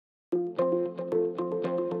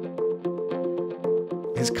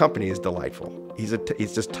His company is delightful. He's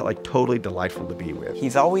just like totally delightful to be with.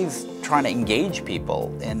 He's always trying to engage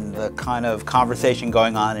people in the kind of conversation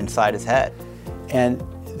going on inside his head. And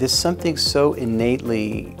there's something so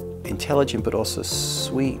innately intelligent but also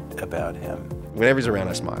sweet about him. Whenever he's around,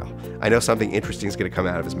 I smile. I know something interesting is going to come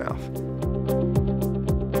out of his mouth.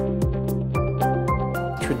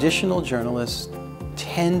 Traditional journalists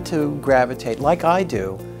tend to gravitate, like I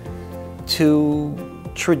do, to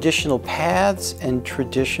traditional paths and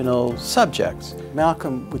traditional subjects.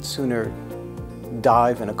 Malcolm would sooner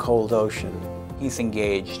dive in a cold ocean. He's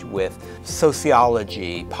engaged with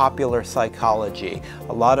sociology, popular psychology,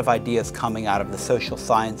 a lot of ideas coming out of the social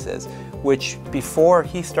sciences, which before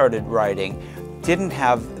he started writing didn't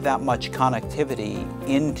have that much connectivity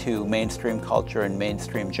into mainstream culture and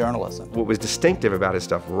mainstream journalism. What was distinctive about his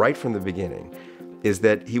stuff right from the beginning is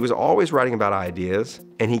that he was always writing about ideas,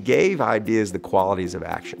 and he gave ideas the qualities of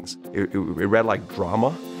actions. It read like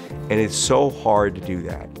drama, and it's so hard to do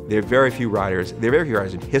that. There are very few writers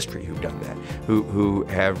in history who've done that, who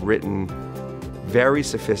have written very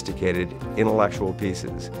sophisticated intellectual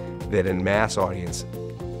pieces that a mass audience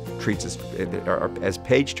treats as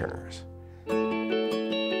page-turners.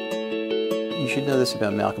 You should know this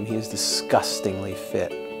about Malcolm, he is disgustingly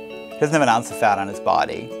fit. He doesn't have an ounce of fat on his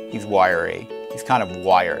body. He's wiry. He's kind of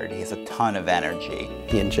wired. He has a ton of energy.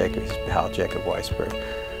 He and his pal Jacob Weisberg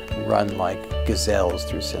run like gazelles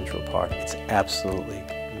through Central Park. It's absolutely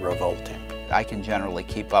revolting. I can generally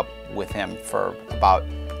keep up with him for about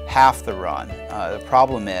half the run. The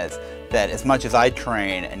problem is that as much as I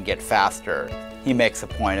train and get faster, he makes a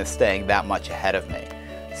point of staying that much ahead of me.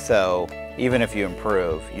 So even if you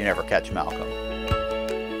improve, you never catch Malcolm.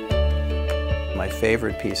 My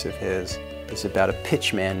favorite piece of his is about a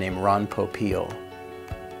pitchman named Ron Popeil,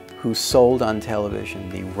 who sold on television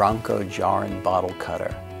the Ronco jar and bottle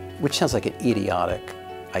cutter, which sounds like an idiotic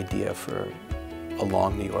idea for a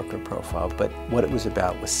long New Yorker profile, but what it was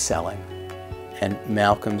about was selling. And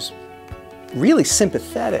Malcolm's really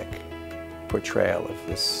sympathetic portrayal of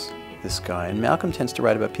this guy. And Malcolm tends to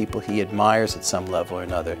write about people he admires at some level or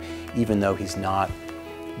another, even though he's not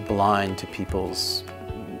blind to people's,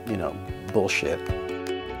 bullshit.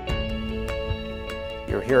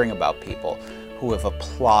 You're hearing about people who have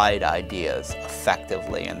applied ideas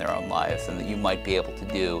effectively in their own lives, and that you might be able to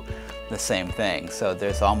do the same thing. So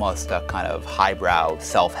there's almost a kind of highbrow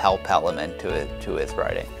self-help element to his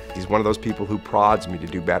writing. He's one of those people who prods me to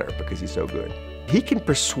do better because he's so good. He can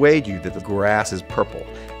persuade you that the grass is purple,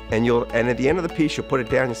 and at the end of the piece you'll put it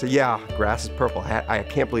down and say, yeah, grass is purple. I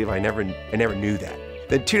can't believe I never knew that.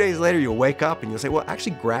 Then 2 days later you'll wake up and you'll say, well,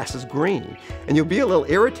 actually grass is green, and you'll be a little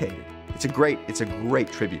irritated. It's a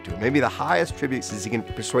great tribute to him. Maybe the highest tribute is he can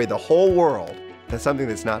persuade the whole world that something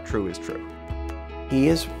that's not true is true. He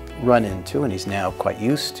is run into, and he's now quite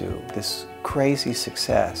used to, this crazy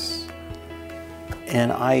success.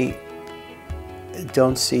 And I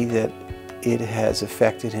don't see that it has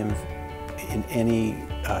affected him in any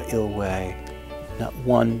ill way, not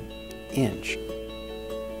 1 inch.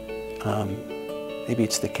 Maybe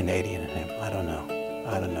it's the Canadian in him, I don't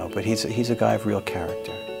know, but he's a guy of real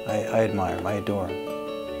character. I admire him, I adore him.